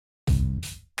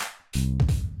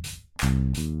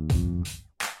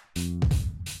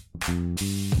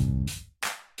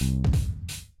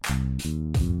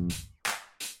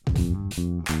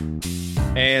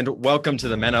and welcome to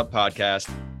the Men Up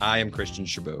podcast. I am Christian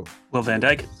Shabu. Will Van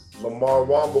Dyke. Lamar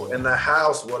Womble in the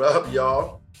house. What up,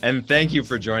 y'all? And thank you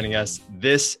for joining us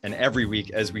this and every week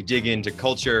as we dig into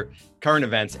culture, current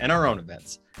events, and our own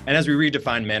events. And as we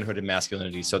redefine manhood and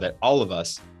masculinity so that all of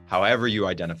us, however you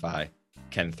identify,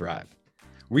 can thrive.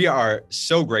 We are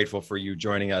so grateful for you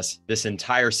joining us this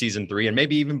entire season 3 and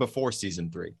maybe even before season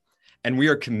 3. And we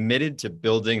are committed to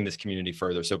building this community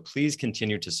further. So please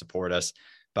continue to support us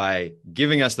by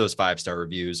giving us those 5-star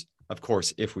reviews, of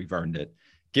course, if we've earned it,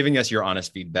 giving us your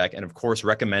honest feedback, and of course,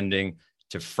 recommending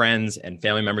to friends and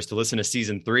family members to listen to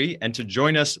season 3 and to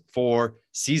join us for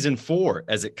season 4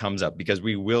 as it comes up, because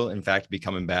we will, in fact, be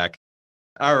coming back.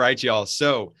 All right, y'all.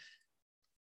 So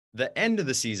the end of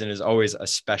the season is always a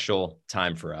special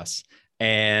time for us.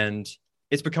 And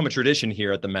it's become a tradition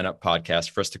here at the Men Up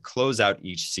podcast for us to close out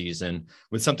each season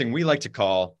with something we like to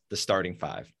call the starting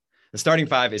 5. The starting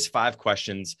 5 is 5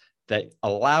 questions that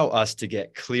allow us to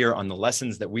get clear on the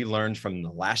lessons that we learned from the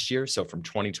last year, so from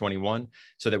 2021,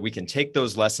 so that we can take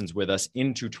those lessons with us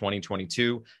into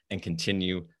 2022 and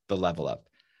continue the level up.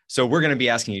 So we're going to be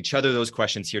asking each other those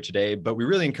questions here today, but we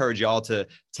really encourage y'all to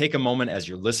take a moment as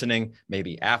you're listening,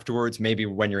 maybe afterwards, maybe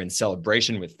when you're in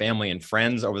celebration with family and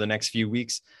friends over the next few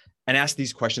weeks, and ask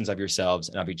these questions of yourselves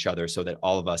and of each other so that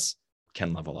all of us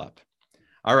can level up.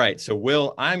 All right. So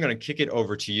Will, I'm going to kick it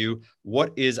over to you.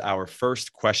 What is our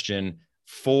first question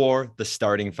for the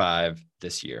starting 5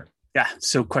 this year? Yeah.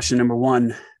 So question number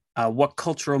 1, what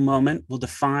cultural moment will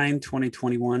define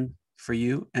 2021 for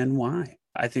you and why?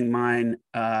 I think mine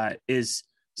is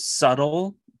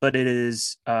subtle, but it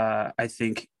is, I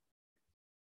think,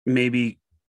 maybe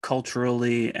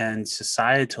culturally and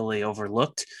societally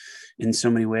overlooked in so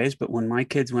many ways. But when my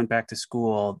kids went back to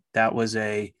school, that was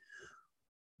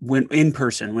when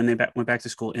they went back to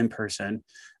school in person,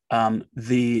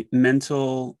 the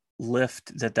mental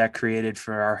lift that created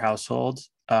for our household,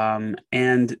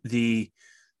 and the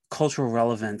cultural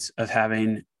relevance of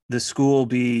having the school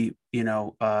be,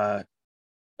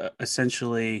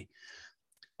 essentially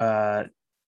the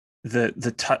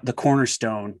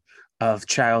cornerstone of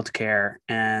childcare,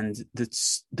 and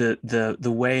the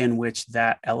way in which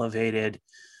that elevated,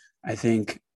 I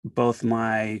think, both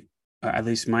at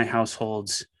least my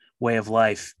household's way of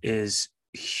life is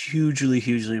hugely,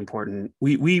 hugely important.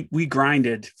 We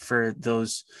grinded for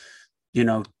those,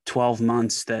 12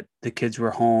 months that the kids were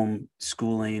home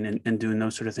schooling and doing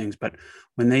those sort of things. But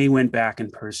when they went back in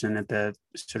person at the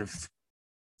sort of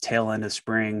tail end of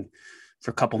spring for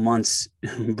a couple months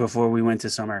before we went to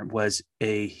summer was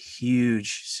a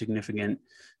huge, significant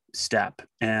step,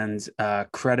 and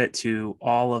credit to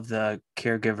all of the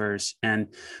caregivers. And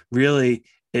really,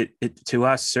 it to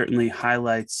us certainly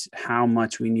highlights how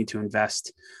much we need to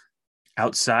invest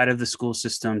outside of the school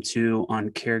system too on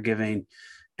caregiving,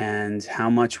 and how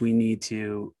much we need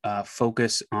to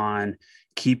focus on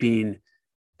keeping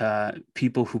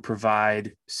people who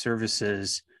provide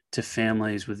services to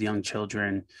families with young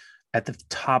children at the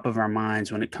top of our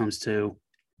minds when it comes to,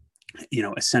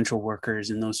 essential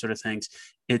workers and those sort of things.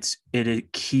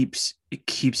 It keeps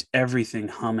everything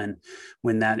humming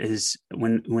when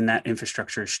that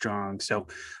infrastructure is strong. So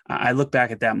I look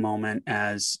back at that moment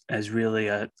as really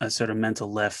a sort of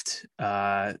mental lift,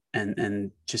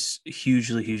 and just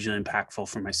hugely, hugely impactful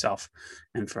for myself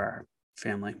and for our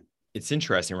family. It's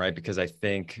interesting, right? Because I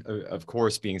think, of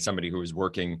course, being somebody who is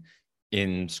working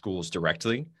in schools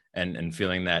directly and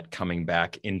feeling that coming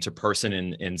back into person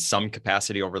in some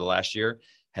capacity over the last year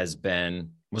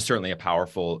was certainly a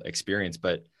powerful experience.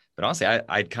 But honestly,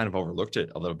 I'd kind of overlooked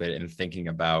it a little bit in thinking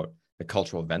about the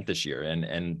cultural event this year.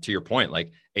 And to your point,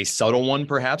 like a subtle one,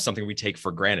 perhaps something we take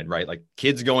for granted, right? Like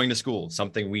kids going to school,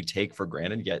 something we take for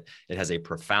granted, yet it has a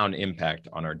profound impact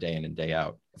on our day in and day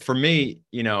out. For me,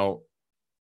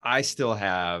 I still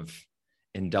have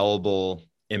indelible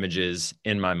images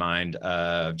in my mind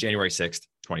of January 6th,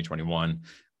 2021,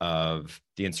 of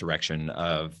the insurrection,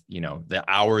 of, the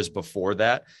hours before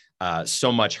that.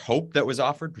 So much hope that was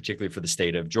offered, particularly for the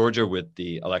state of Georgia with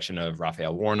the election of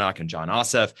Raphael Warnock and John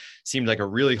Ossoff. Seemed like a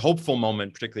really hopeful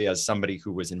moment, particularly as somebody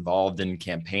who was involved in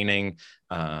campaigning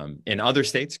in other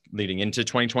states leading into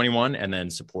 2021, and then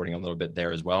supporting a little bit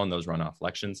there as well in those runoff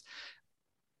elections.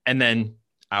 And then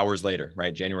hours later,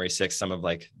 right, January 6th, some of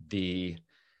like the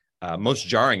most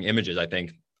jarring images I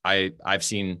think I've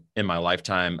seen in my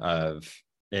lifetime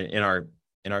in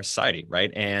our society,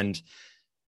 right? And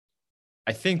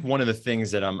I think one of the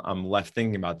things that I'm left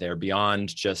thinking about there,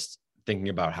 beyond just thinking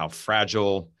about how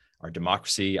fragile our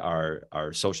democracy,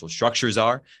 our social structures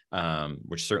are,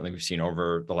 which certainly we've seen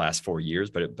over the last 4 years,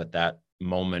 but that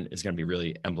moment is going to be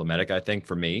really emblematic, I think,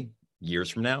 for me, years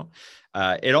from now.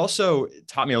 It also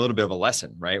taught me a little bit of a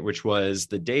lesson, right? Which was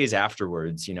the days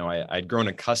afterwards, I'd grown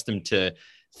accustomed to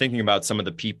thinking about some of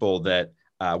the people that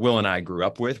Will and I grew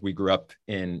up with. We grew up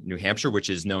in New Hampshire, which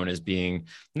is known as being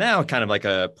now kind of like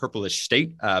a purplish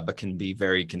state, but can be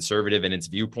very conservative in its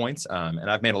viewpoints. And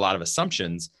I've made a lot of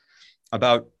assumptions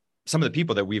about some of the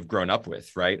people that we've grown up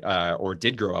with, right? Or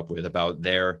did grow up with, about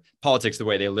their politics, the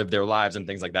way they live their lives and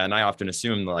things like that. And I often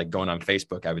assume, like, going on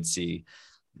Facebook, I would see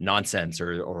nonsense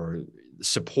or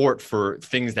support for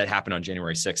things that happened on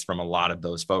January 6th from a lot of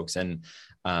those folks. And,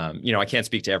 I can't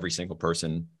speak to every single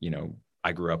person,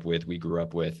 I grew up with, we grew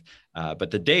up with,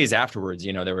 but the days afterwards,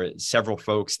 there were several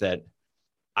folks that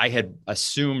I had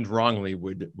assumed wrongly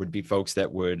would be folks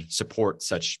that would support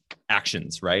such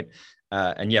actions, right?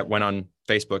 And yet went on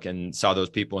Facebook and saw those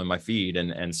people in my feed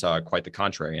and saw quite the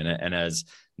contrary. And as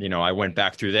I went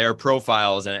back through their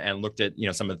profiles and looked at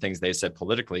some of the things they said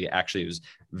politically, actually it was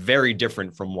very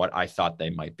different from what I thought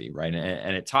they might be, right?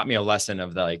 And it taught me a lesson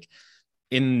of, like,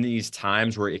 in these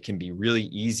times where it can be really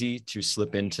easy to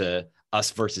slip into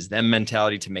us versus them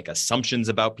mentality, to make assumptions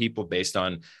about people based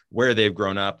on where they've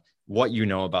grown up, what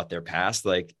about their past.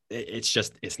 Like,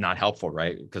 it's not helpful,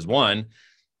 right? Because one,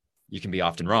 you can be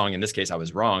often wrong. In this case, I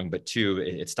was wrong, but two,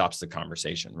 it stops the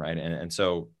conversation, right? And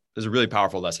so there's a really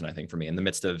powerful lesson, I think, for me in the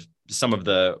midst of some of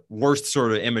the worst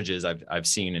sort of images I've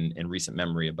seen in recent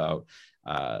memory about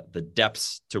the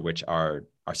depths to which our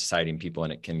society and people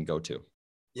in it can go to.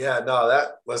 Yeah, no,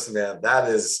 listen, man, that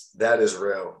is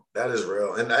real. That is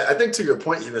real. And I think, to your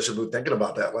point, Shabu, thinking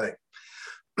about that, like,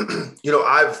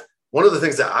 one of the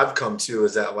things that I've come to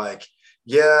is that, like,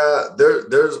 yeah,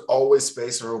 there's always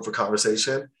space and room for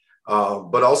conversation.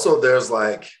 But also there's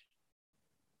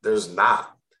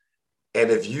not.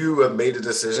 And if you have made a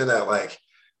decision that, like,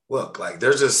 look, like,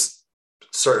 there's just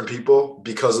certain people,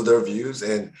 because of their views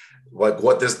and like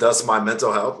what this does to my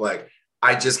mental health, like,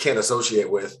 I just can't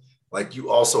associate with, like, you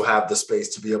also have the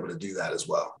space to be able to do that as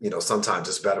well. Sometimes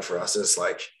it's better for us. It's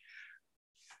like,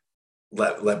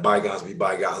 let bygones be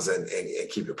bygones and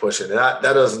keep it pushing. And that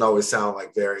doesn't always sound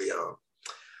like very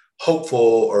hopeful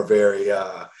or very,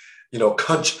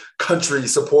 country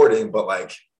supporting, but,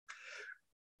 like,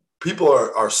 people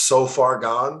are so far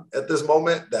gone at this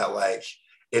moment that, like,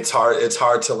 it's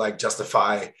hard to, like,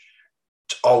 justify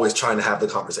always trying to have the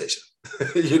conversation.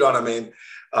 You know what I mean?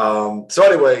 So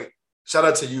anyway, shout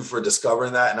out to you for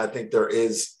discovering that. And I think there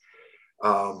is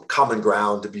common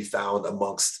ground to be found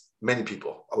amongst many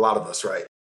people, a lot of us, right?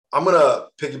 I'm going to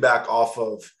piggyback off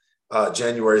of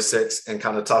January 6th and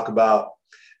kind of talk about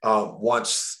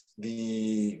once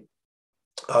the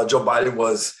Joe Biden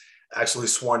was actually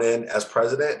sworn in as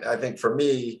president. I think for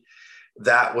me,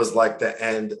 that was like the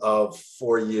end of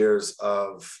 4 years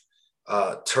of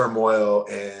turmoil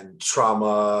and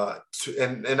trauma.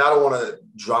 And I don't want to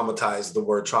dramatize the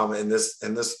word trauma in this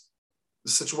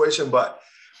situation, but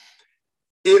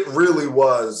it really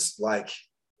was, like,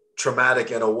 traumatic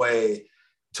in a way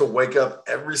to wake up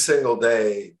every single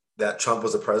day that Trump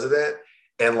was a president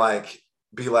and, like,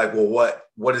 be like, well,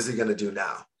 what is he going to do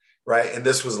now? Right. And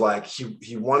this was like,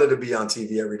 he wanted to be on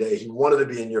TV every day. He wanted to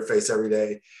be in your face every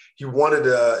day. He wanted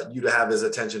you to have his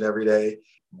attention every day.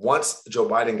 Once Joe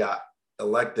Biden got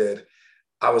elected,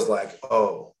 I was like,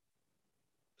 oh,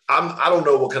 I don't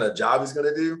know what kind of job he's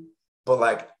going to do, but,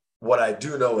 like, what I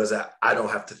do know is that I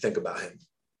don't have to think about him.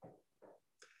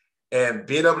 And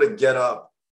being able to get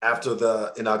up after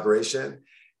the inauguration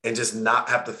and just not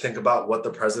have to think about what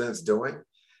the president's doing,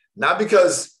 not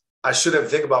because I shouldn't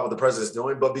think about what the president's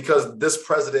doing, but because this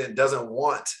president doesn't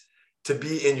want to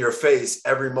be in your face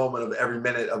every moment of every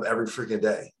minute of every freaking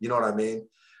day. You know what I mean?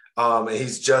 And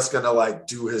he's just going to, like,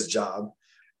 do his job.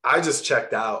 I just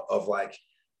checked out of, like,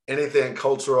 anything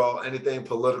cultural, anything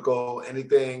political,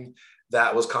 anything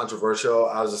that was controversial.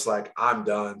 I was just like, I'm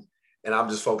done. And I'm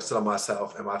just focusing on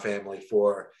myself and my family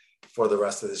for the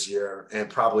rest of this year and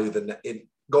probably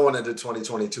going into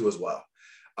 2022 as well.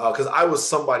 Because I was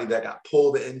somebody that got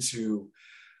pulled into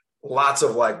lots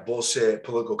of, like, bullshit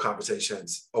political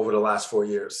conversations over the last 4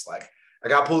 years. Like, I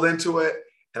got pulled into it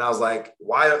and I was like,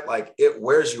 why? Like, it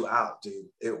wears you out, dude.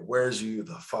 It wears you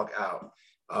the fuck out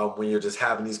when you're just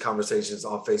having these conversations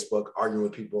on Facebook, arguing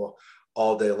with people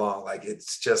all day long. Like,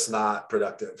 it's just not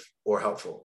productive or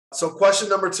helpful. So question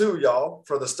number 2, y'all,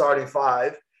 for the starting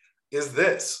 5 is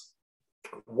this: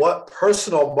 what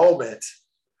personal moment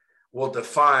will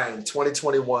define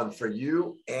 2021 for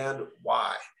you and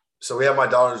why? So we had my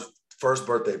daughter's first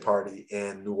birthday party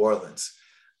in New Orleans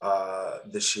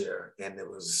this year. And it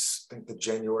was, I think, the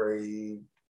January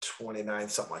 29th,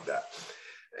 something like that.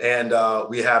 And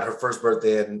we had her first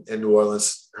birthday in New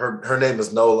Orleans. Her name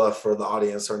is Nola for the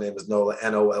audience. Her name is Nola,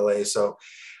 Nola. So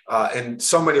in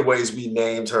so many ways, we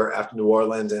named her after New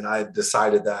Orleans. And I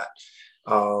decided that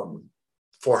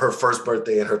for her first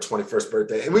birthday and her 21st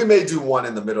birthday, and we may do one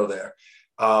in the middle there.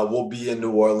 We'll be in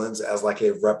New Orleans as like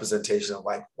a representation of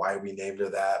like why we named her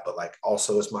that, but like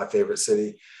also it's my favorite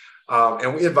city.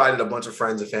 And we invited a bunch of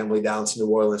friends and family down to New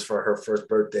Orleans for her first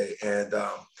birthday. And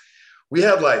we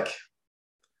had like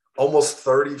almost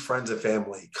 30 friends and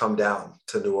family come down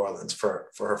to New Orleans for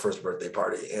her first birthday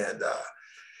party. And,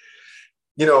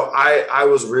 I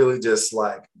was really just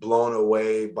like blown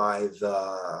away by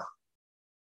the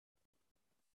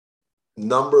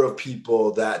number of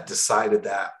people that decided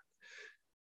that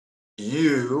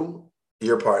your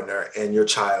partner, and your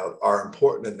child are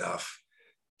important enough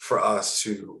for us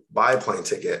to buy a plane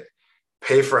ticket,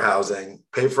 pay for housing,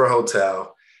 pay for a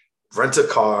hotel, rent a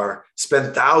car,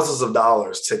 spend thousands of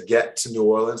dollars to get to New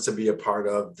Orleans to be a part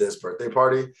of this birthday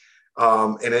party.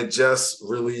 And it just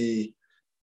really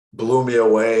blew me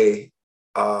away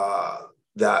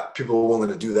that people were willing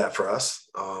to do that for us.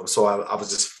 So I was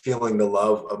just feeling the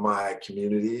love of my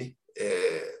community,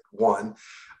 one.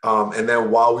 And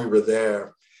then while we were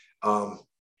there,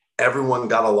 everyone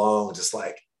got along just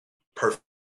like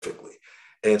perfectly.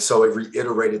 And so it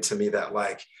reiterated to me that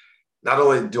like, not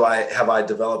only have I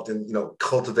developed and,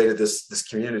 cultivated this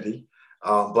community,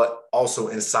 but also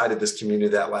inside of this community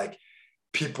that like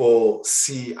people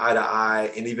see eye to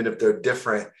eye. And even if they're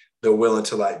different, they're willing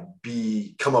to like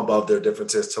come above their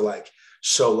differences to like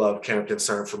show love, care, and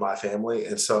concern for my family.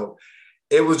 And so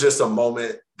it was just a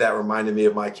moment that reminded me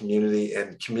of my community,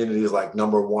 and community is like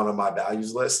number one on my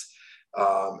values list.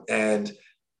 And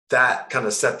that kind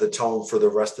of set the tone for the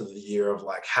rest of the year of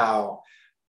like how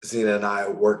Zena and I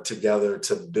work together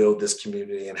to build this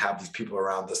community and have these people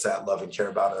around us that love and care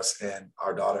about us and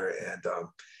our daughter. And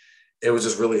it was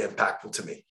just really impactful to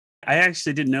me. I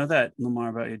actually didn't know that, Lamar,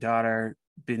 about your daughter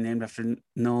being named after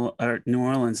New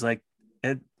Orleans. Like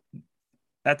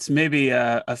that's maybe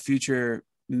a future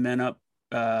Men Up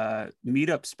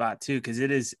meetup spot too, because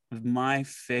it is my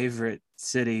favorite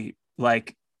city.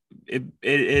 Like it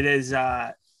is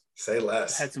say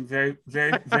less. Had some very,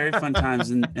 very, very fun times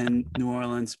in New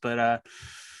Orleans, but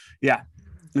yeah,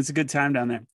 it's a good time down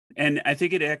there. And I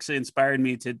think it actually inspired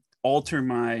me to alter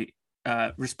my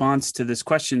response to this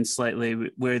question slightly.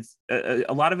 With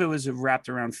a lot of it was wrapped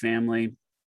around family.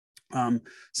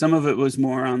 Some of it was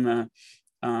more on the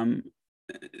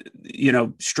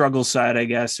struggle side, I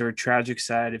guess, or tragic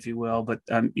side, if you will. But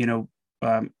so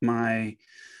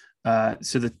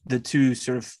the two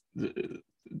sort of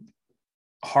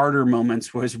harder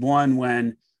moments was one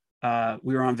when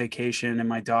we were on vacation and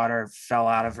my daughter fell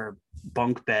out of her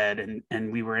bunk bed,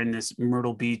 and we were in this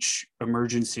Myrtle Beach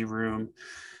emergency room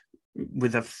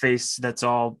with a face that's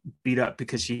all beat up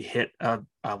because she hit a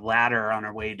ladder on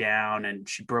her way down and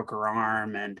she broke her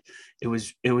arm. And it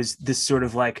was this sort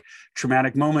of like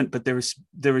traumatic moment, but there was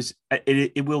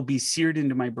it will be seared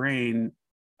into my brain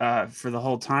for the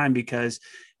whole time, because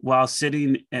while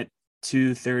sitting at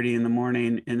 2:30 in the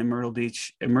morning in the Myrtle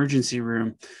Beach emergency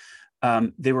room,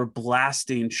 they were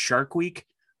blasting Shark Week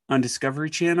on Discovery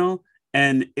Channel,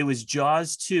 and it was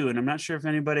Jaws 2. And I'm not sure if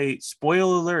anybody,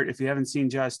 spoiler alert, if you haven't seen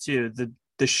Jaws 2,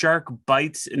 the shark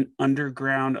bites an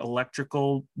underground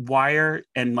electrical wire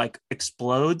and like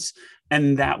explodes.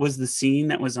 And that was the scene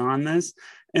that was on this.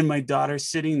 And my daughter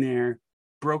sitting there,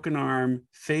 broken arm,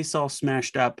 face all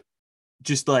smashed up,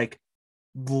 just like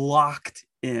locked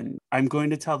in. I'm going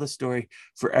to tell the story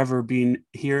forever, being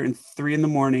here in 3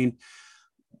 a.m.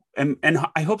 And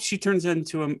I hope she turns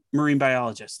into a marine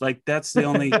biologist. Like that's the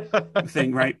only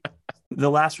thing, right?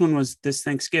 The last one was this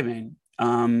Thanksgiving.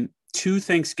 2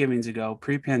 Thanksgivings ago,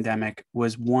 pre-pandemic,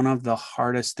 was one of the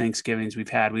hardest Thanksgivings we've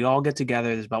had. We all get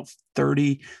together. There's about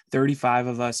 30, 35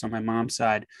 of us on my mom's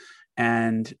side.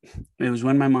 And it was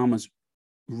when my mom was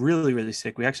really, really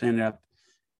sick. We actually ended up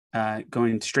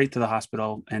going straight to the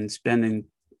hospital and spending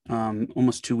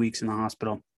almost 2 weeks in the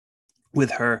hospital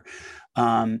with her.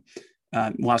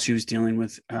 While she was dealing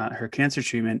with her cancer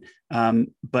treatment.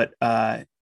 But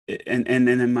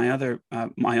then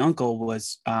my uncle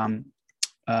was,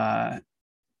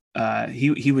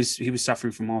 he was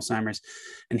suffering from Alzheimer's,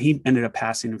 and he ended up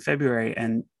passing in February.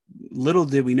 And little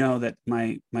did we know that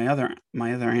my other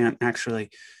aunt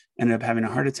actually ended up having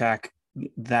a heart attack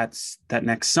that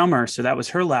next summer. So that was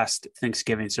her last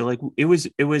Thanksgiving. So like it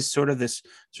was sort of this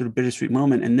sort of bittersweet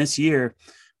moment. And this year,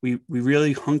 we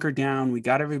really hunkered down. We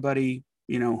got everybody,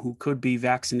 who could be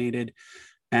vaccinated,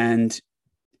 and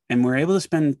we're able to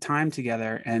spend time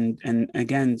together and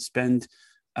again, spend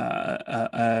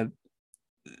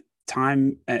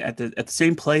time at the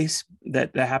same place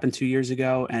that happened 2 years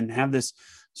ago, and have this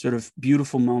sort of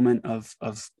beautiful moment of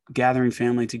gathering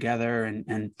family together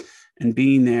and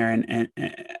being there and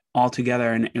all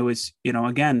together. And it was,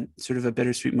 again, sort of a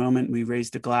bittersweet moment. We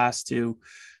raised a glass to,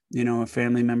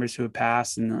 family members who had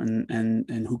passed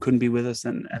and who couldn't be with us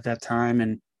at that time.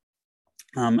 And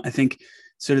I think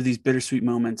sort of these bittersweet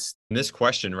moments. This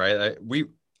question, right?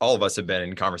 All of us have been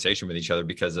in conversation with each other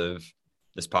because of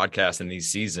this podcast and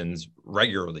these seasons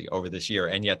regularly over this year.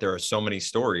 And yet there are so many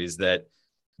stories that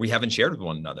we haven't shared with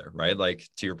one another, right? Like,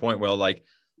 to your point, Will, like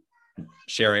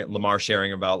Lamar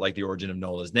sharing about like the origin of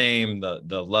Nola's name,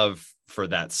 the love for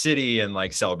that city, and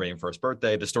like celebrating first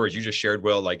birthday, the stories you just shared,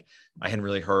 Will, like I hadn't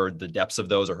really heard the depths of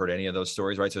those or heard any of those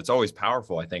stories, right? So it's always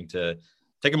powerful, I think, to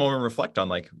take a moment and reflect on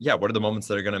like, yeah, what are the moments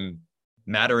that are going to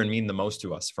matter and mean the most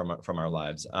to us from our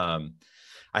lives?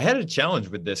 I had a challenge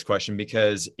with this question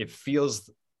because it feels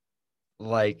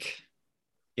like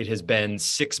it has been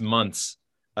 6 months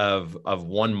of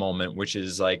one moment, which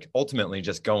is like ultimately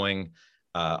just going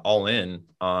all in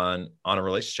on a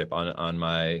relationship, on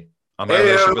my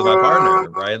relationship with my partner,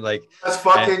 right? Like, let's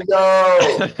fucking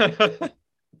go.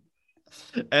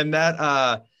 And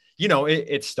that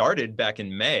it started back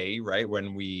in May, right,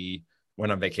 when we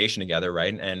went on vacation together,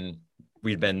 right? And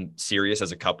we'd been serious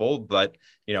as a couple, but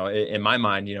in my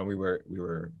mind, we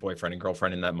were boyfriend and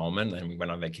girlfriend in that moment, and we went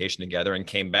on vacation together and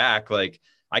came back. Like,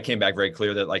 I came back very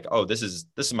clear that like, oh, this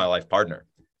is my life partner.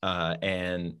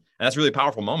 And that's a really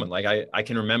powerful moment. Like I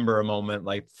can remember a moment,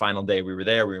 like final day we were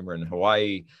there, we were in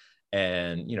Hawaii,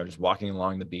 and, just walking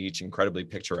along the beach, incredibly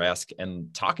picturesque,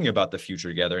 and talking about the future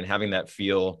together and having that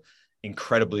feel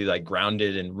incredibly like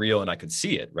grounded and real. And I could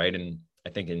see it. Right. And I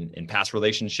think in past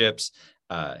relationships,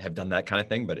 have done that kind of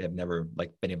thing, but have never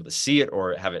like been able to see it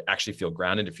or have it actually feel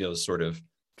grounded. It feels sort of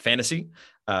fantasy.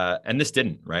 And this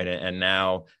didn't, right. And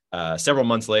now, several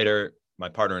months later, my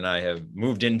partner and I have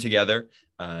moved in together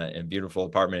in a beautiful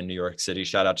apartment in New York City.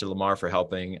 Shout out to Lamar for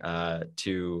helping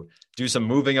to do some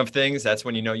moving of things. That's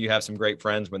when you have some great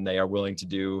friends, when they are willing to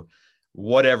do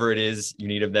whatever it is you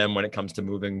need of them when it comes to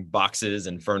moving boxes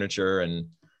and furniture and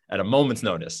at a moment's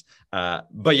notice.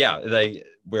 But yeah,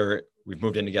 we've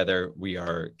moved in together. We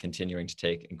are continuing to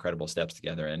take incredible steps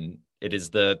together. And it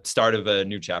is the start of a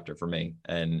new chapter for me,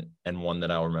 and one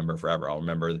that I'll remember forever. I'll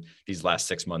remember these last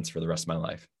 6 months for the rest of my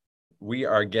life. We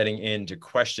are getting into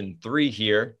question 3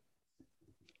 here.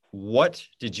 What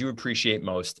did you appreciate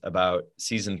most about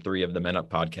season 3 of the Men Up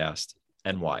podcast,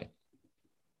 and why?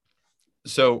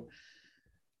 So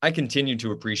I continue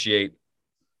to appreciate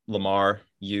Lamar,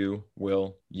 you,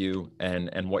 Will, you,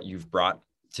 and what you've brought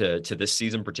to this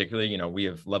season, particularly. We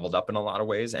have leveled up in a lot of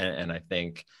ways. And I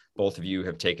think both of you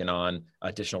have taken on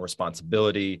additional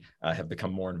responsibility, have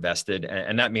become more invested.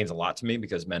 And that means a lot to me,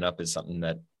 because Men Up is something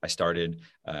that I started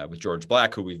with George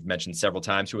Black, who we've mentioned several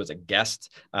times, who was a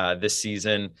guest this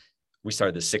season. We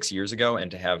started this 6 years ago, and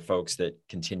to have folks that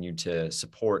continue to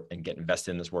support and get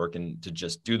invested in this work and to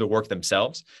just do the work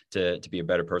themselves to be a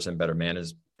better person, better man,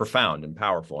 is profound and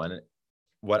powerful. And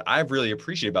what I've really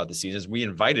appreciated about this season is we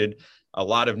invited a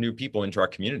lot of new people into our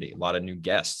community, a lot of new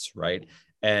guests, right?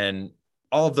 And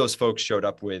all of those folks showed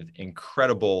up with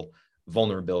incredible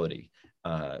vulnerability,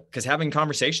 because having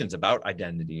conversations about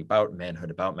identity, about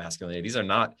manhood, about masculinity, these are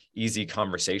not easy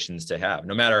conversations to have,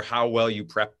 no matter how well you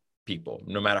prep people,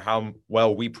 no matter how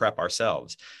well we prep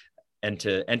ourselves. And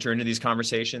to enter into these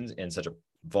conversations in such a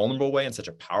vulnerable way, in such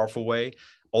a powerful way,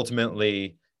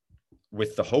 ultimately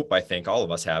with the hope I think all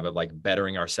of us have of like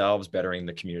bettering ourselves, bettering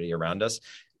the community around us,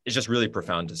 is just really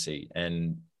profound to see.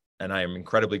 And I am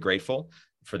incredibly grateful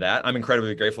for that. I'm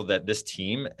incredibly grateful that this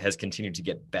team has continued to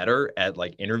get better at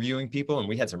like interviewing people. And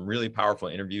we had some really powerful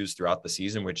interviews throughout the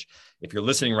season, which if you're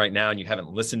listening right now and you haven't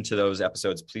listened to those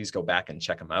episodes, please go back and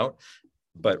check them out.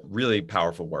 But really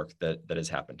powerful work that has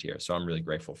happened here. So I'm really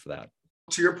grateful for that.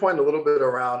 To your point, a little bit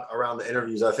around the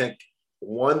interviews, I think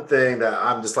one thing that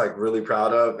I'm just like really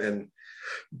proud of, and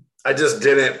I just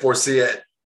didn't foresee it.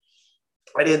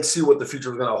 I didn't see what the future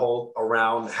was going to hold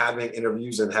around having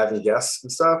interviews and having guests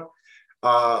and stuff.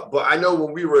 But I know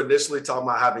when we were initially talking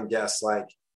about having guests, like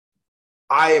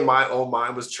I, in my own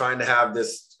mind, was trying to have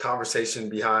this conversation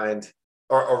behind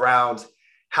or around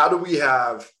how do we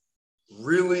have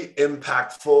really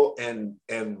impactful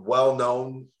and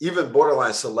well-known, even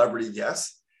borderline celebrity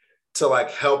guests to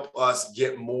like help us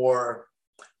get more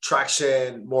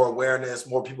traction, more awareness,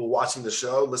 more people watching the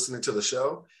show, listening to the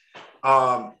show.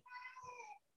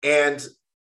 And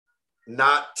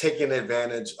not taking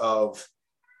advantage of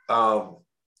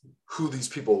who these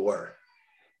people were,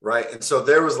 right? And so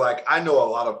there was like, I know a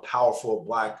lot of powerful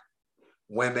Black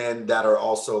women that are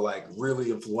also like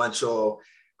really influential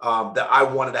that I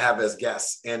wanted to have as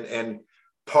guests. And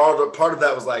part of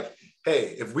that was like,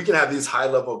 hey, if we can have these high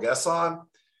level guests on,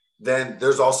 then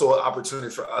there's also an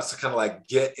opportunity for us to kind of like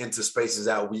get into spaces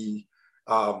that we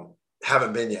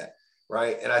haven't been yet,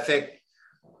 right? And I think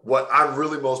what I'm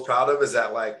really most proud of is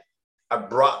that like I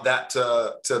brought that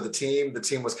to the team. The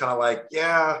team was kind of like,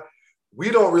 yeah, we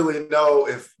don't really know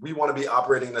if we want to be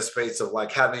operating in a space of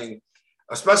like having,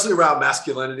 especially around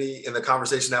masculinity in the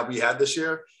conversation that we had this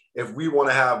year, if we want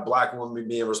to have Black women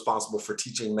being responsible for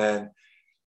teaching men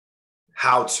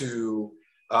how to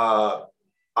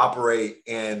operate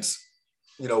and,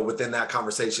 you know, within that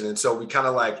conversation. And so we kind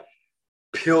of like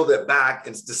peeled it back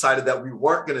and decided that we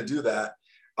weren't going to do that.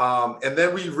 And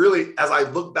then we really, as I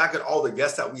look back at all the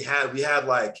guests that we had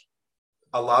like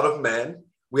a lot of men.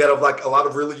 We had like a lot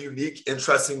of really unique,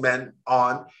 interesting men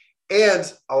on,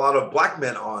 and a lot of Black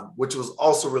men on, which was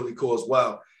also really cool as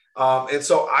well. And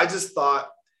so I just thought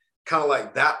kind of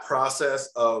like that process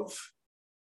of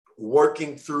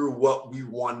working through what we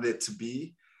wanted it to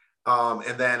be,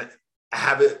 and then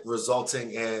have it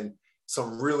resulting in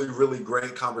some really, really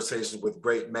great conversations with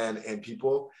great men and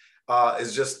people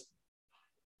is just,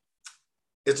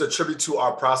 it's a tribute to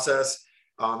our process.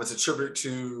 It's a tribute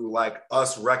to like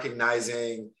us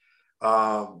recognizing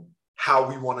how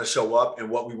we want to show up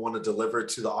and what we want to deliver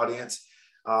to the audience.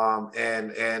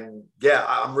 And yeah,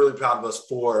 I'm really proud of us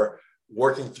for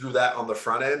working through that on the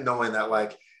front end, knowing that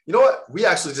like, you know what, we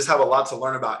actually just have a lot to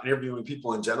learn about interviewing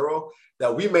people in general,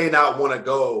 that we may not want to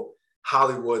go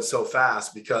Hollywood so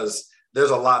fast because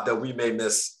there's a lot that we may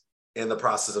miss in the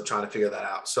process of trying to figure that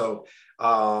out. So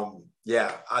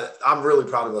yeah, I'm really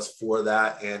proud of us for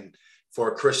that, and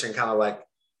for Christian kind of like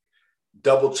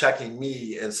double checking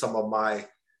me and some of my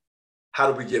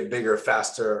how do we get bigger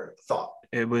faster thought.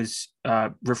 It was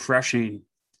refreshing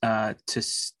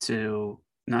to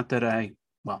not that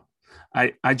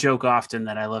I joke often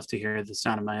that I love to hear the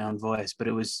sound of my own voice, but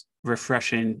it was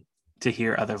refreshing to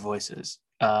hear other voices.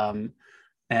 And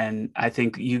I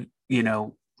think you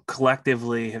know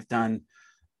collectively have done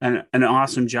an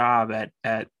awesome job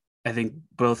at I think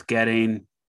both getting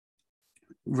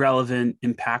relevant,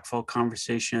 impactful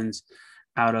conversations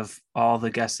out of all the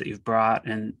guests that you've brought,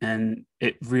 and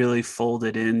it really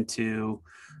folded into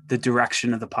the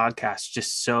direction of the podcast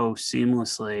just so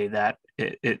seamlessly that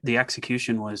the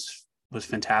execution was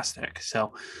fantastic.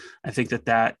 So I think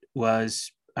that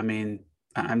was, I mean,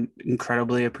 I'm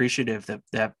incredibly appreciative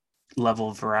that level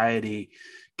of variety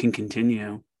can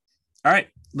continue. All right,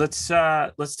 let's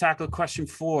tackle question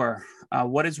 4.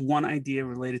 What is one idea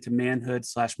related to manhood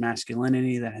 /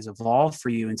 masculinity that has evolved for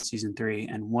you in season 3,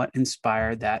 and what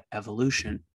inspired that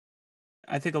evolution?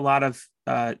 I think a lot of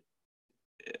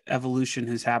evolution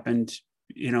has happened,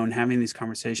 you know, in having these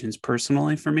conversations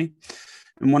personally for me.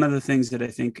 And one of the things that I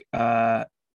think I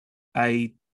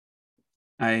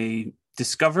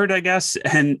discovered, I guess,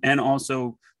 and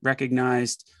also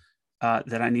recognized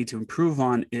that I need to improve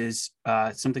on is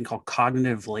something called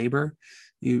cognitive labor.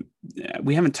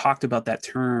 We haven't talked about that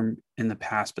term in the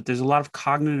past, but there's a lot of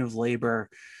cognitive labor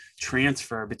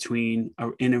transfer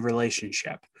in a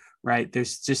relationship, right?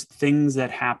 There's just things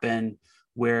that happen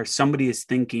where somebody is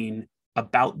thinking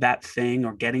about that thing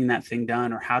or getting that thing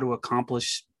done or how to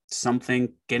accomplish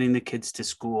something, getting the kids to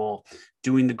school,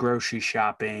 doing the grocery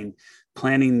shopping,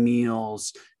 planning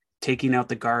meals, taking out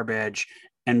the garbage,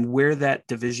 and where that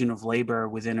division of labor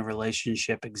within a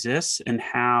relationship exists, and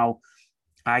how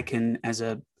I can, as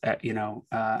a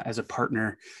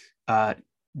partner,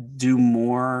 do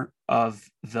more of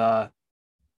the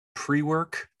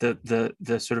pre-work,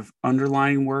 the sort of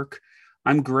underlying work.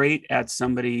 I'm great at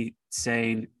somebody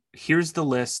saying, "Here's the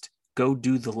list, go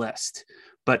do the list,"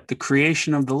 but the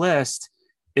creation of the list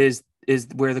is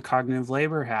where the cognitive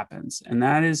labor happens, and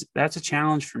that's a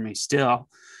challenge for me. Still,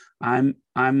 I'm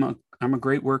a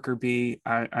great worker bee.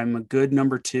 I'm a good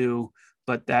number 2,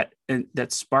 but that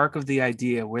spark of the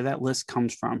idea, where that list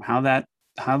comes from,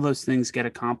 how those things get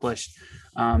accomplished,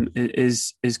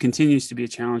 is continues to be a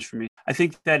challenge for me. I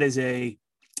think that is a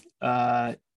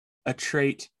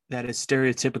trait that is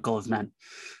stereotypical of men,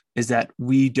 is that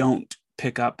we don't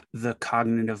pick up the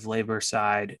cognitive labor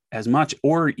side as much,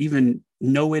 or even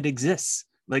know it exists.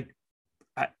 Like,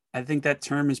 I think that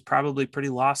term is probably pretty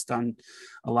lost on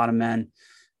a lot of men,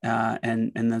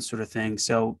 and that sort of thing.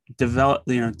 So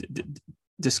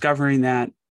discovering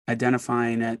that,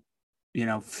 identifying it,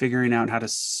 figuring out how to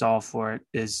solve for it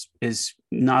is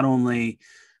not only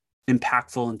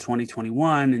impactful in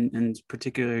 2021 and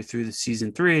particularly through the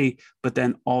season 3, but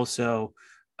then also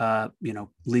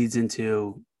leads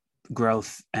into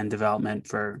growth and development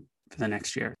for for the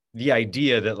next year. The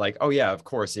idea that like, oh yeah, of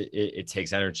course it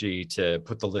takes energy to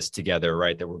put the list together,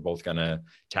 right? That we're both going to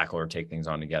tackle or take things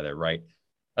on together, right?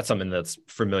 That's something that's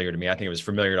familiar to me. I think it was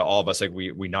familiar to all of us. Like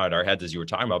we nodded our heads as you were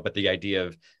talking about, but the idea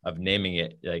of naming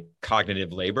it like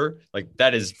cognitive labor, like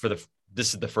that is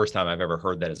this is the first time I've ever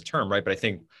heard that as a term, right? But I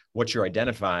think what you're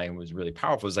identifying was really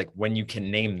powerful is like when you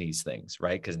can name these things,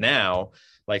 right? Because now,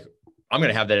 like I'm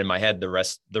going to have that in my head the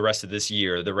rest of this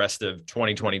year, the rest of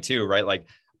 2022, right? Like,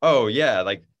 oh yeah,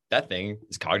 like that thing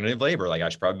is cognitive labor. Like I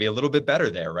should probably be a little bit better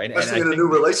there, right? Especially and in a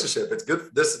new relationship, it's good.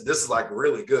 This is like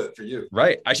really good for you,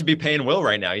 right? I should be paying Will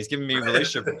right now. He's giving me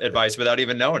relationship advice without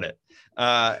even knowing it.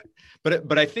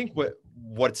 But I think what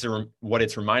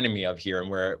it's reminding me of here, and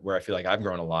where I feel like I've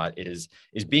grown a lot is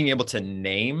being able to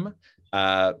name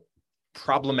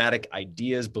problematic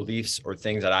ideas, beliefs, or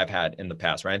things that I've had in the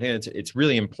past, right? I think it's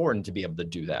really important to be able to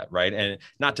do that, right? And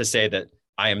not to say that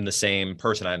I am the same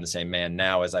person, I am the same man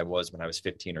now as I was when I was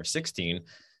 15 or 16.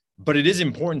 But it is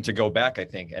important to go back, I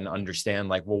think, and understand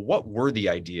like, well, what were the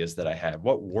ideas that I had?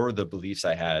 What were the beliefs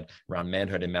I had around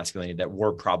manhood and masculinity that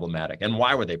were problematic? And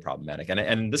why were they problematic?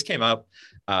 And this came up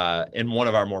in one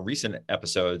of our more recent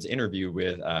episodes, interview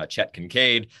with Chet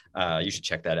Kincaid. You should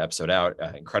check that episode out.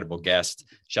 Incredible guest.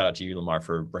 Shout out to you, Lamar,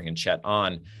 for bringing Chet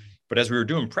on. But as we were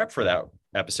doing prep for that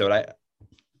episode,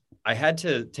 I had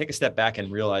to take a step back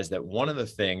and realize that one of the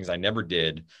things I never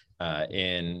did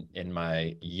in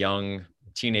my young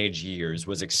teenage years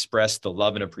was express the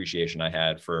love and appreciation I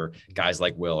had for guys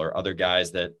like Will or other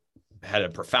guys that had a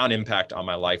profound impact on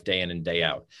my life day in and day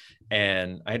out.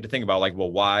 And I had to think about like,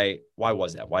 well, why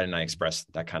was that? Why didn't I express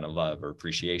that kind of love or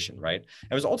appreciation? Right.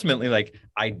 It was ultimately like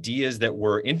ideas that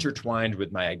were intertwined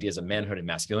with my ideas of manhood and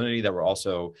masculinity that were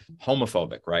also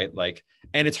homophobic. Right. Like,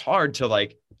 and it's hard to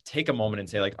like take a moment and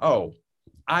say like, oh,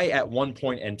 I, at one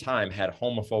point in time, had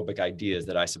homophobic ideas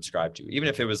that I subscribed to, even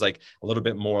if it was like a little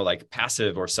bit more like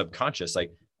passive or subconscious,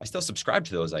 like I still subscribe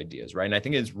to those ideas. Right. And I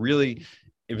think it was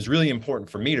really important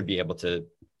for me to be able to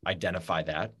identify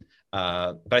that.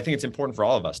 But I think it's important for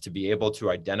all of us to be able to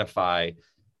identify,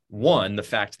 one, the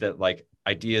fact that like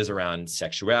ideas around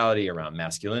sexuality, around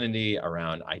masculinity,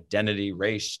 around identity,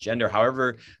 race, gender,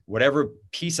 however, whatever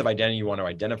piece of identity you want to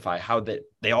identify, how that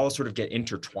they all sort of get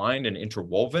intertwined and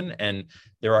interwoven. And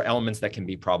there are elements that can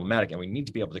be problematic, and we need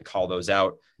to be able to call those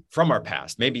out from our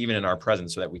past, maybe even in our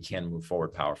present, so that we can move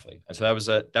forward powerfully. And so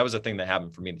that was a thing that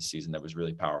happened for me this season that was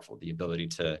really powerful. The ability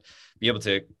to be able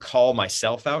to call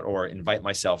myself out or invite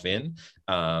myself in,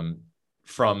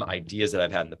 from ideas that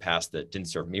I've had in the past that didn't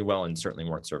serve me well and certainly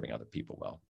weren't serving other people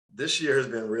well. This year has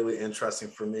been really interesting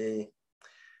for me.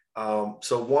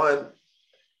 So one,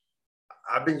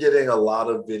 I've been getting a lot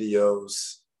of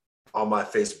videos on my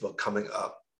Facebook coming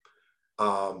up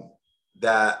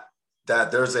that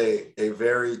there's a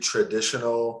very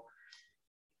traditional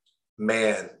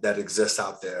man that exists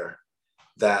out there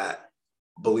that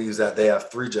believes that they have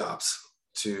three jobs: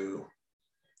 to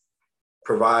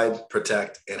provide,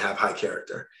 protect, and have high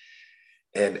character.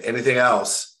 And anything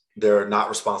else, they're not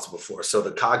responsible for. So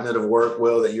the cognitive work,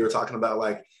 Will, that you were talking about,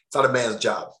 like, it's not a man's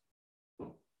job.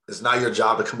 It's not your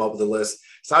job to come up with a list.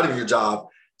 It's not even your job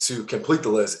to complete the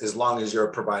list, as long as you're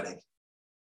providing,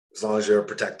 as long as you're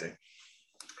protecting.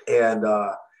 And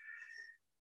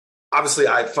obviously,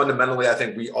 I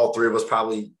think we, all three of us,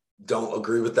 probably don't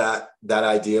agree with that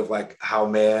idea of like how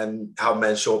men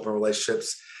show up in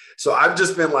relationships. So I've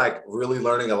just been like really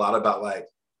learning a lot about like,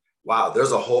 wow,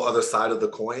 there's a whole other side of the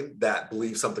coin that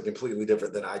believes something completely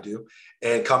different than I do,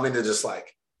 and coming to just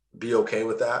like be okay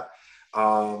with that.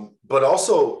 But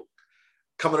also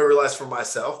coming to realize for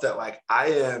myself that like I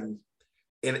am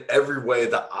in every way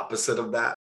the opposite of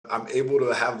that. I'm able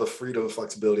to have the freedom and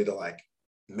flexibility to like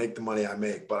make the money I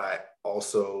make, but I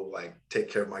also like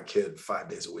take care of my kid 5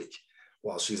 days a week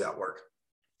while she's at work.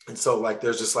 And so like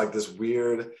there's just like this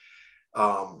weird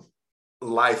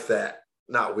life that,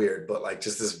 not weird, but like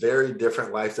just this very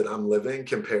different life that I'm living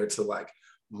compared to like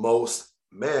most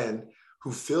men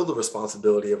who feel the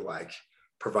responsibility of like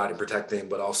providing, protecting,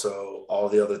 but also all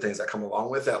the other things that come along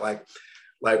with that. Like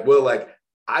Will, like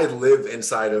I live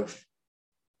inside of,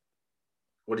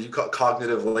 what do you call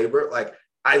cognitive labor? Like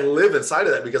I live inside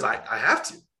of that because I have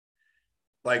to,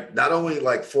 like, not only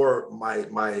like for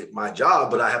my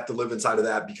job, but I have to live inside of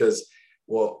that because,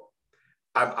 well,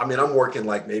 I mean, I'm working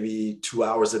like maybe 2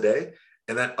 hours a day.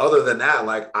 And then other than that,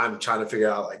 like I'm trying to figure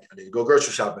out, like, I need to go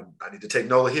grocery shopping. I need to take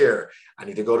Nola here. I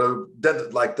need to go to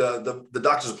the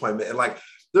doctor's appointment. And like,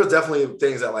 there's definitely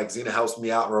things that like Zena helps me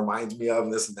out and reminds me of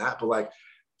and this and that. But like,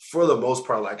 for the most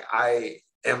part, like I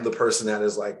am the person that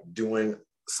is like doing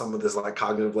some of this like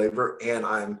cognitive labor. And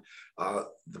I'm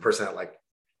the person that like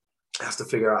has to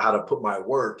figure out how to put my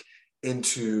work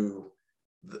into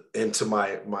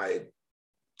my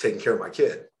taking care of my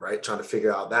kid, right? Trying to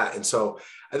figure out that. And so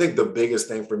I think the biggest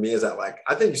thing for me is that, like,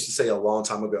 I think you should say a long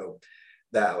time ago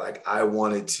that, like, I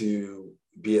wanted to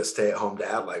be a stay-at-home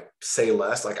dad, like, say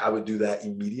less, like I would do that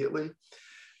immediately.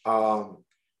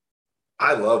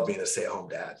 I love being a stay-at-home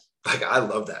dad. Like, I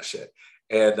love that shit.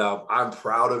 And I'm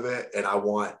proud of it. And I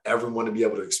want everyone to be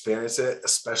able to experience it,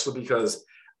 especially because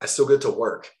I still get to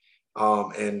work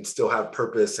and still have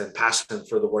purpose and passion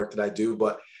for the work that I do.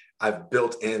 But I've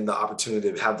built in the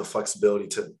opportunity to have the flexibility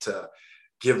to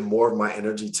give more of my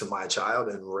energy to my child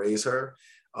and raise her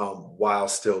while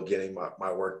still getting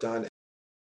my work done.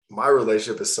 My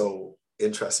relationship is so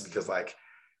interesting because, like,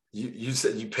 you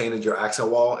said you painted your accent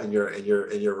wall in your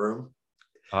room.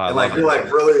 And like, you're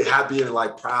like really happy and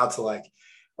like proud to like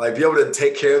be able to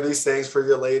take care of these things for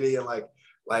your lady. And like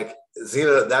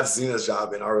Zena, that's Zena's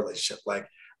job in our relationship. Like,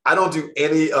 I don't do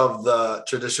any of the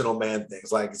traditional man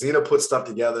things. Like, Zena puts stuff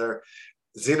together.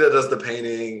 Zena does the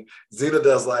painting. Zena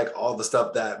does like all the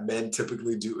stuff that men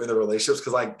typically do in the relationships.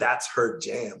 Cause like, that's her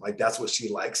jam. Like, that's what she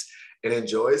likes and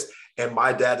enjoys. And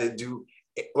my dad did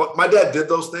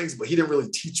those things, but he didn't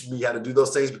really teach me how to do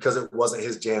those things because it wasn't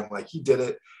his jam. Like, he did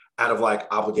it out of like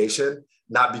obligation,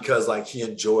 not because like he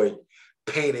enjoyed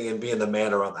painting and being the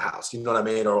man around the house, you know what I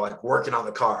mean? Or like working on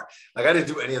the car. Like, I didn't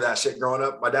do any of that shit growing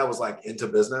up. My dad was like into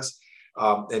business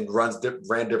and ran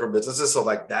different businesses. So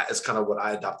like, that is kind of what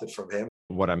I adopted from him.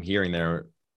 What I'm hearing there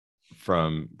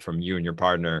from you and your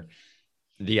partner,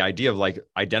 the idea of like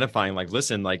identifying, like,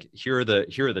 listen, like, here are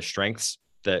the strengths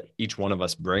that each one of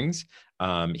us brings.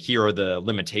 Here are the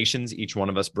limitations each one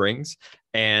of us brings.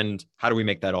 And how do we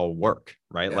make that all work?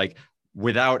 Right. Yeah. Like,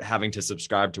 without having to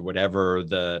subscribe to whatever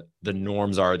the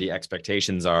norms are, the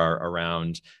expectations are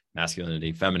around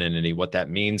masculinity, femininity, what that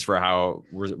means for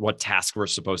what task we're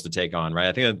supposed to take on. Right.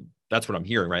 I think that's what I'm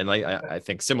hearing. Right. Like, I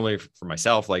think similarly for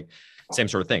myself, like, same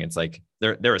sort of thing. It's like,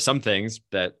 there are some things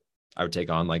that I would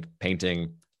take on, like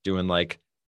painting, doing like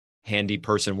handy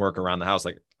person work around the house.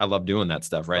 Like, I love doing that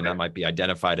stuff. Right. Okay. And that might be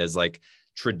identified as like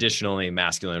traditionally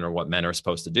masculine or what men are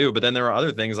supposed to do. But then there are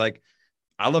other things like,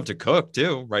 I love to cook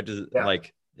too. Right. Yeah.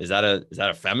 Like, is that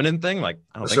a feminine thing? Like,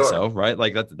 I don't think so. Right.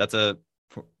 Like,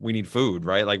 we need food,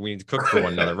 right? Like, we need to cook for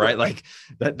one another. Right. Like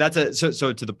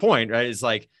so to the point, right, is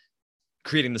like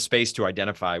creating the space to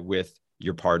identify with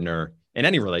your partner in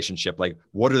any relationship. Like,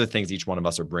 what are the things each one of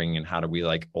us are bringing and how do we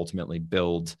like ultimately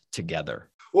build together?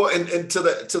 Well, and to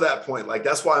that point, like,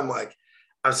 that's why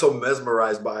I'm so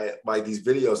mesmerized by these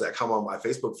videos that come on my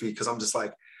Facebook feed. Cause I'm just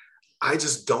like, I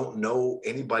just don't know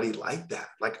anybody like that.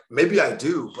 Like, maybe I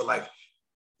do, but like,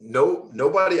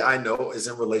 nobody I know is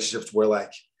in relationships where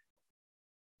like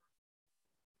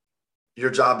your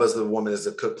job as the woman is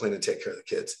to cook, clean, and take care of the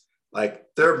kids. Like,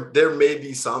 there may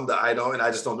be some that I know, and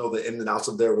I just don't know the ins and outs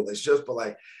of their relationships, but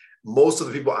like, most of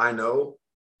the people I know,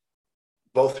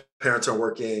 both parents are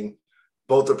working,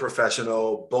 both are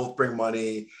professional, both bring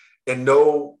money, and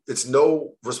it's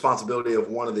no responsibility of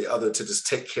one or the other to just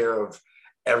take care of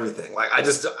everything. Like, I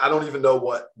don't even know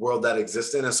what world that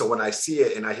exists in. And so when I see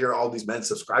it and I hear all these men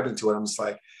subscribing to it, I'm just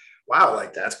like, wow,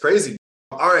 like, that's crazy.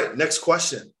 All right, next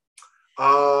question.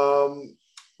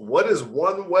 What is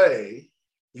one way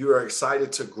you are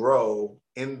excited to grow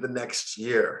in the next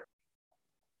year?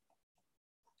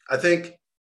 I think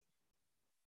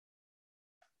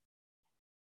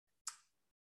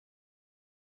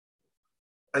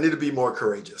I need to be more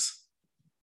courageous.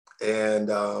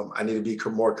 And I need to be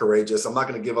more courageous. I'm not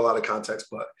going to give a lot of context,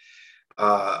 but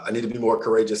I need to be more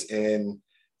courageous inside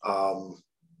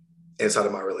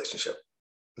of my relationship.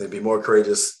 I need to be more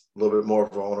courageous, a little bit more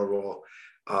vulnerable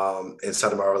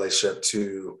inside of my relationship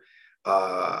to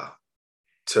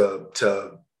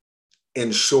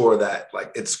ensure that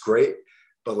like it's great,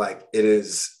 but like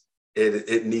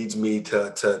it needs me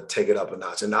to take it up a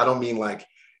notch. And I don't mean like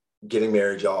getting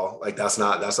married, y'all. Like that's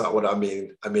not what I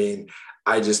mean. I mean,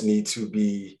 I just need to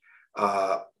be,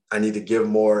 I need to give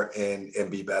more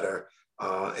and be better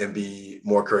and be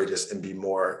more courageous and be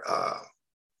more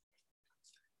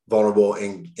vulnerable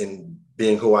in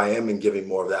being who I am and giving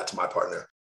more of that to my partner.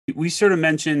 We sort of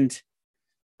mentioned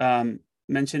in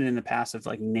the past of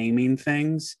like naming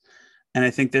things. And I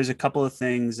think there's a couple of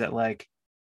things that like,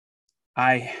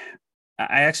 I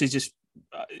actually just,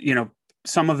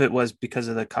 some of it was because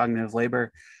of the cognitive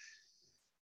labor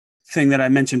thing that I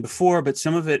mentioned before, but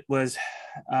some of it was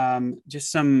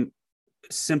just some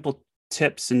simple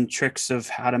tips and tricks of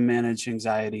how to manage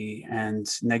anxiety and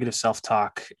negative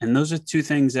self-talk. And those are two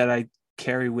things that I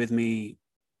carry with me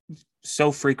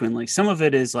so frequently. Some of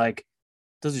it is like,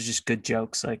 those are just good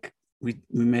jokes. Like we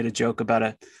made a joke about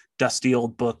a dusty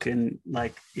old book and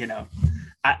like, you know,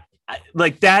 I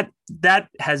like that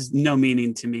has no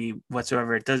meaning to me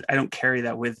whatsoever. I don't carry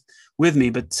that with me.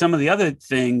 But some of the other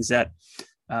things that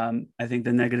I think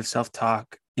the negative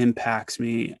self-talk impacts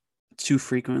me too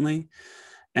frequently.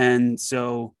 And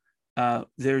so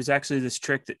there's actually this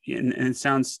trick that, and it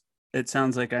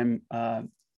sounds like I'm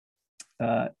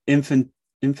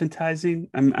infantizing.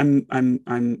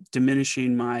 I'm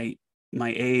diminishing my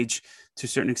age to a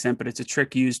certain extent, but it's a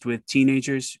trick used with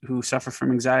teenagers who suffer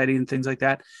from anxiety and things like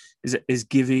that. Is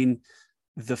giving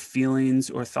the feelings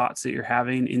or thoughts that you're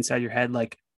having inside your head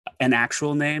like an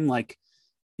actual name, like,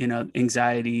 you know,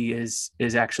 anxiety is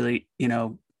actually, you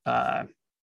know,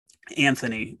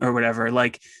 Anthony or whatever.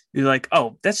 Like, you're like,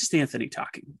 oh, that's just Anthony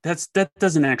talking. That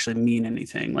doesn't actually mean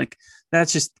anything. Like,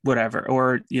 that's just whatever,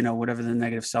 or, you know, whatever the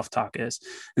negative self-talk is.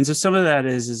 And so some of that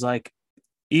is like,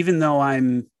 even though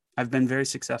I've been very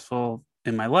successful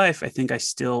in my life, I think I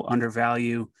still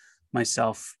undervalue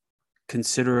myself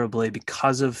considerably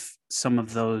because of some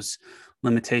of those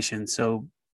limitations. So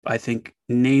I think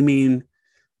naming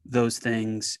those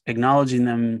things, acknowledging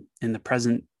them in the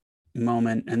present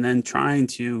moment, and then trying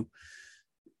to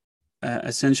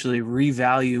essentially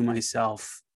revalue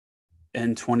myself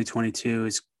in 2022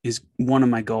 is one of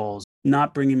my goals.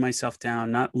 Not bringing myself down,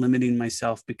 not limiting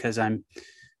myself because I'm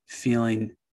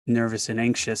feeling nervous and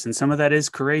anxious. And some of that is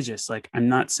courageous. Like, I'm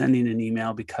not sending an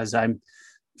email because I'm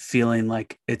feeling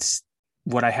like it's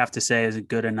what I have to say isn't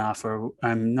good enough, or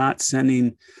I'm not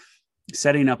setting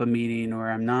up a meeting,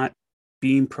 or I'm not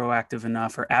being proactive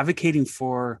enough or advocating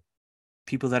for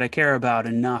people that I care about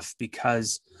enough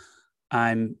because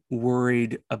I'm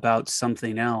worried about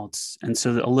something else. And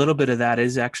so a little bit of that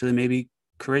is actually maybe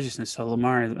courageousness. So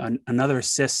Lamar, another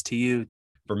assist to you.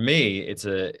 For me, it's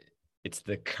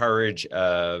the courage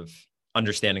of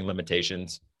understanding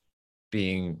limitations,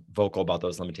 being vocal about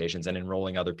those limitations, and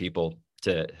enrolling other people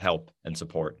to help and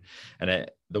support. And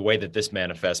the way that this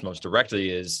manifests most directly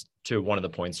is to one of the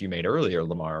points you made earlier,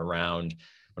 Lamar, around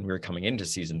when we were coming into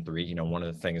season 3. You know, one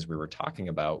of the things we were talking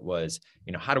about was,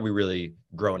 you know, how do we really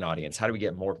grow an audience? How do we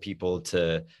get more people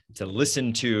to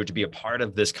listen to be a part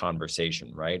of this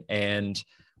conversation, right? And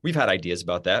we've had ideas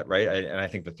about that, right? And I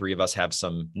think the three of us have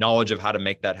some knowledge of how to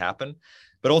make that happen.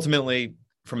 But ultimately,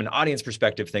 from an audience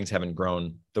perspective, things haven't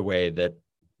grown the way that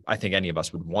I think any of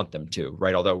us would want them to,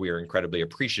 right? Although we are incredibly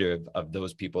appreciative of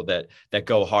those people that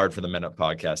go hard for the Men Up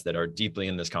podcast, that are deeply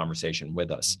in this conversation with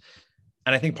us.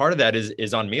 And I think part of that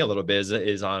is on me a little bit,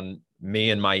 is on me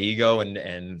and my ego,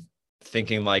 and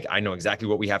thinking like I know exactly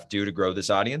what we have to do to grow this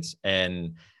audience,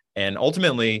 and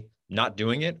ultimately not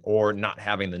doing it or not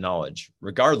having the knowledge,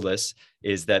 regardless,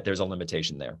 is that there's a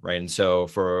limitation there, right? And so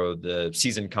for the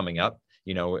season coming up,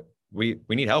 you know, we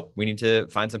need help. We need to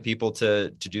find some people to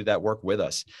do that work with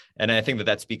us. And I think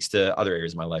that speaks to other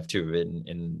areas of my life too.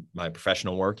 In my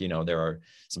professional work, you know, there are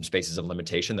some spaces of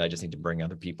limitation that I just need to bring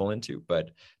other people into,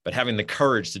 but having the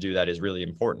courage to do that is really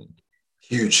important.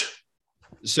 Huge.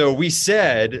 So we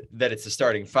said that it's the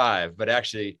starting 5, but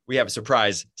actually we have a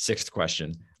surprise 6th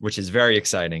question, which is very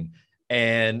exciting.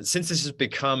 And since this has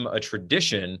become a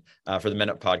tradition for the Men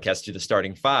Up podcast to do the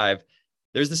starting 5,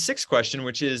 there's the 6th question,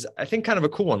 which is, I think, kind of a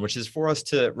cool one, which is for us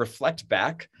to reflect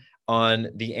back on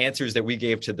the answers that we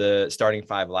gave to the starting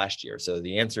 5 last year. So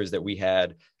the answers that we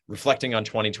had reflecting on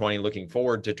 2020, looking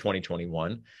forward to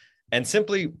 2021, and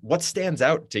simply what stands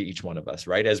out to each one of us,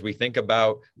 right? As we think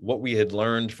about what we had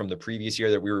learned from the previous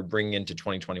year that we were bringing into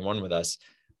 2021 with us,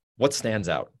 what stands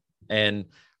out? And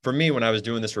for me, when I was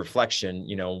doing this reflection,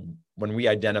 you know, when we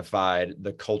identified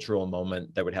the cultural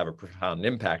moment that would have a profound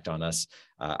impact on us,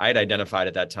 I had identified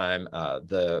at that time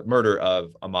the murder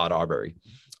of Ahmaud Arbery.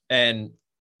 And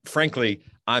frankly,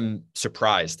 I'm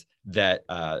surprised that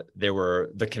there were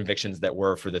the convictions that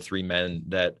were for the 3 men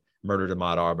that murdered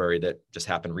Ahmaud Arbery that just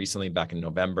happened recently back in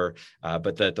November,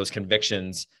 but that those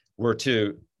convictions were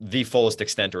to the fullest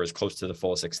extent, or as close to the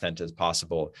fullest extent as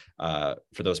possible,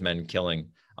 for those men killing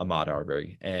Ahmaud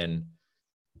Arbery. And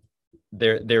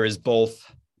there is both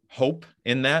hope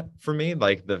in that for me,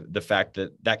 like the fact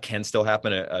that can still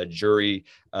happen. A jury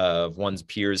of one's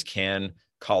peers can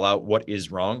call out what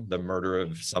is wrong. The murder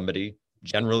of somebody,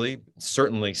 generally,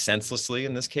 certainly senselessly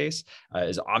in this case,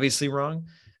 is obviously wrong.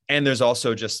 And there's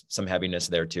also just some heaviness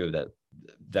there too,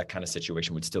 that kind of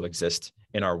situation would still exist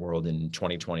in our world in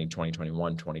 2020,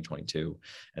 2021, 2022.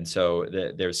 And so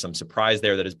there's some surprise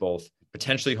there that is both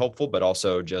potentially hopeful, but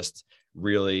also just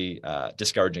really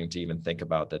discouraging to even think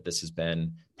about that this has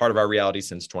been part of our reality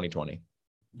since 2020.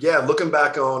 Yeah, looking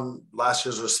back on last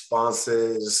year's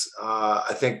responses,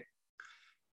 I think,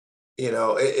 you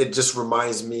know, it just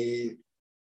reminds me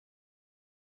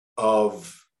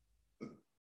of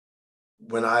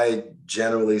when I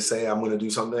generally say I'm going to do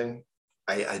something,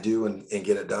 I do and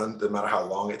get it done, no matter how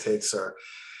long it takes or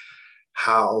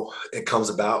how it comes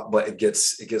about, but it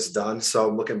gets done. So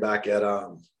I'm looking back at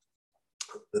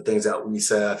the things that we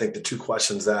said. I think the two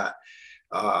questions that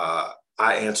I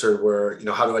answered were,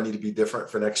 how do I need to be different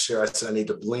for next year? I said I need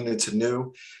to lean into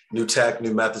new tech,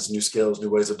 new methods, new skills, new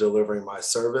ways of delivering my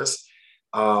service.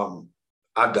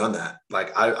 I've done that.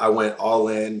 Like I went all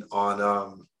in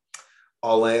on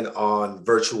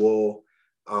virtual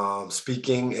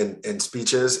speaking and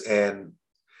speeches, and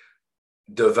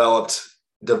developed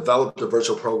a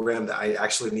virtual program that I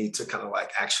actually need to kind of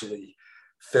like actually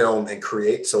film and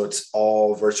create. So it's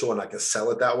all virtual and I can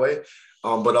sell it that way.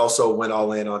 But also went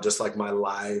all in on just like my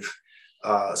live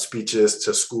speeches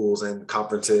to schools and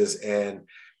conferences. And,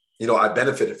 I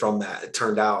benefited from that. It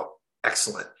turned out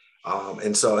excellent. And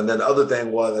then the other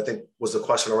thing was the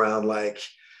question around like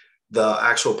the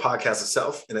actual podcast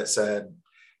itself. And it said,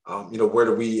 how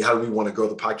do we want to grow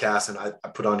the podcast? And I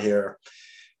put on here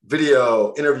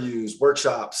video, interviews,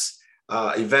 workshops,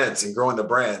 events, and growing the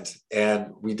brand.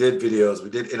 And we did videos, we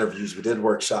did interviews, we did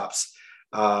workshops.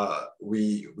 And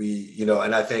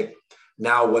I think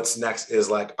now what's next is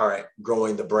like, all right,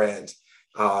 growing the brand,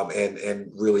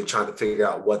 and really trying to figure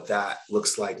out what that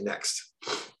looks like next.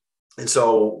 And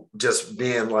so just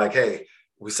being like, hey,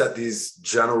 we set these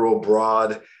general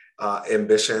broad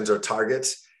ambitions or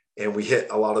targets, and we hit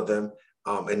a lot of them.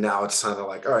 And now it's kind of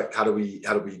like, all right, how do we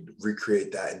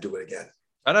recreate that and do it again?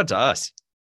 Shout out to us.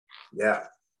 Yeah.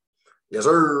 Yes,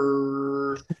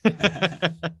 sir.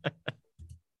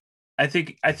 I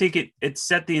think it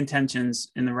set the intentions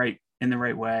in the right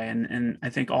way. And I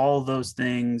think all those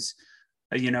things,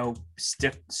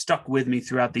 stuck with me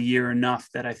throughout the year enough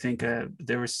that I think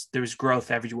there was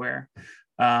growth everywhere.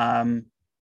 I'll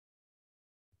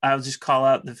just call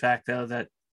out the fact though, that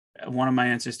one of my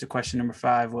answers to question number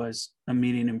 5 was a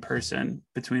meeting in person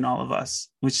between all of us,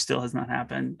 which still has not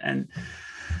happened. And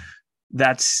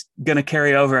that's going to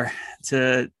carry over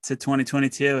to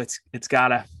 2022. It's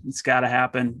gotta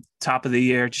happen. Top of the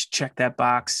year. Just check that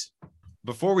box.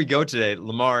 Before we go today,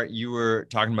 Lamar, you were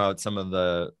talking about some of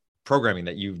the programming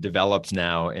that you've developed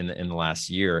now in the last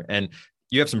year, and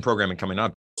you have some programming coming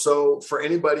up. So for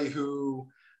anybody who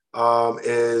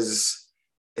is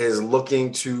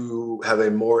looking to have a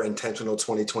more intentional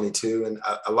 2022, and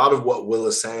a lot of what Will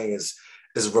is saying is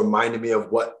reminding me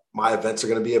of what my events are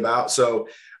going to be about. So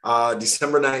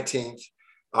December 19th,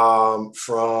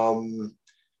 from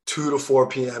 2 to 4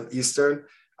 p.m. Eastern,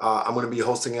 I'm going to be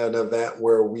hosting an event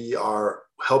where we are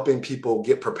helping people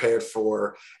get prepared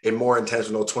for a more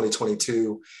intentional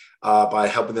 2022 by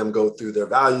helping them go through their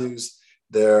values,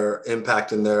 their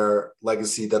impact and their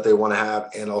legacy that they want to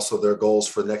have, and also their goals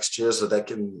for next year, so they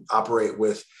can operate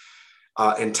with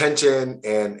intention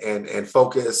and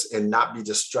focus and not be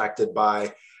distracted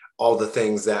by all the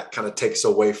things that kind of takes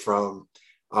away from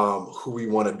who we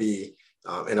want to be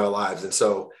in our lives. And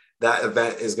so that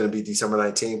event is going to be December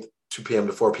 19th, 2 p.m.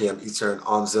 to 4 p.m. Eastern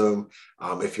on Zoom.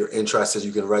 If you're interested,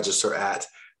 you can register at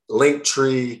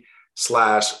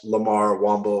Linktree/Lamar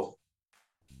Womble.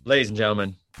 Ladies and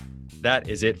gentlemen, that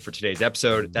is it for today's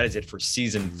episode. That is it for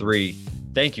season 3.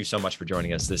 Thank you so much for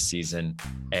joining us this season.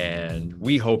 And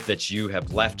we hope that you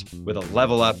have left with a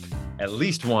level up, at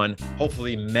least one,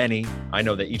 hopefully many. I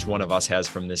know that each one of us has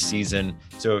from this season.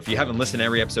 So if you haven't listened to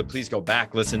every episode, please go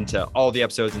back, listen to all the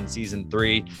episodes in season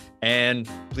 3, and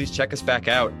please check us back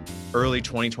out early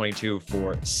 2022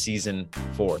 for season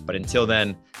 4. But until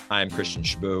then, I'm Christian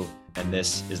Shabu, and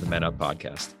this is the Men Up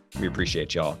Podcast. We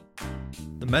appreciate y'all.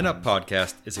 The Men Up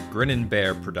Podcast is a Grin and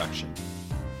Bear production.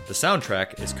 The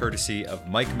soundtrack is courtesy of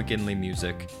Mike McGinley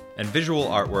Music and visual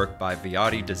artwork by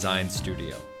Viotti Design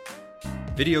Studio.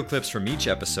 Video clips from each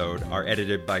episode are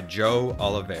edited by Joe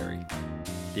Oliveri.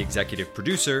 The executive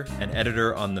producer and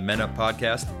editor on the Men Up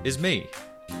Podcast is me,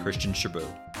 Christian Shabu.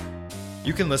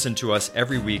 You can listen to us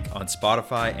every week on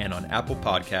Spotify and on Apple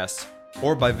Podcasts,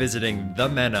 or by visiting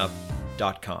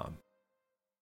themenup.com.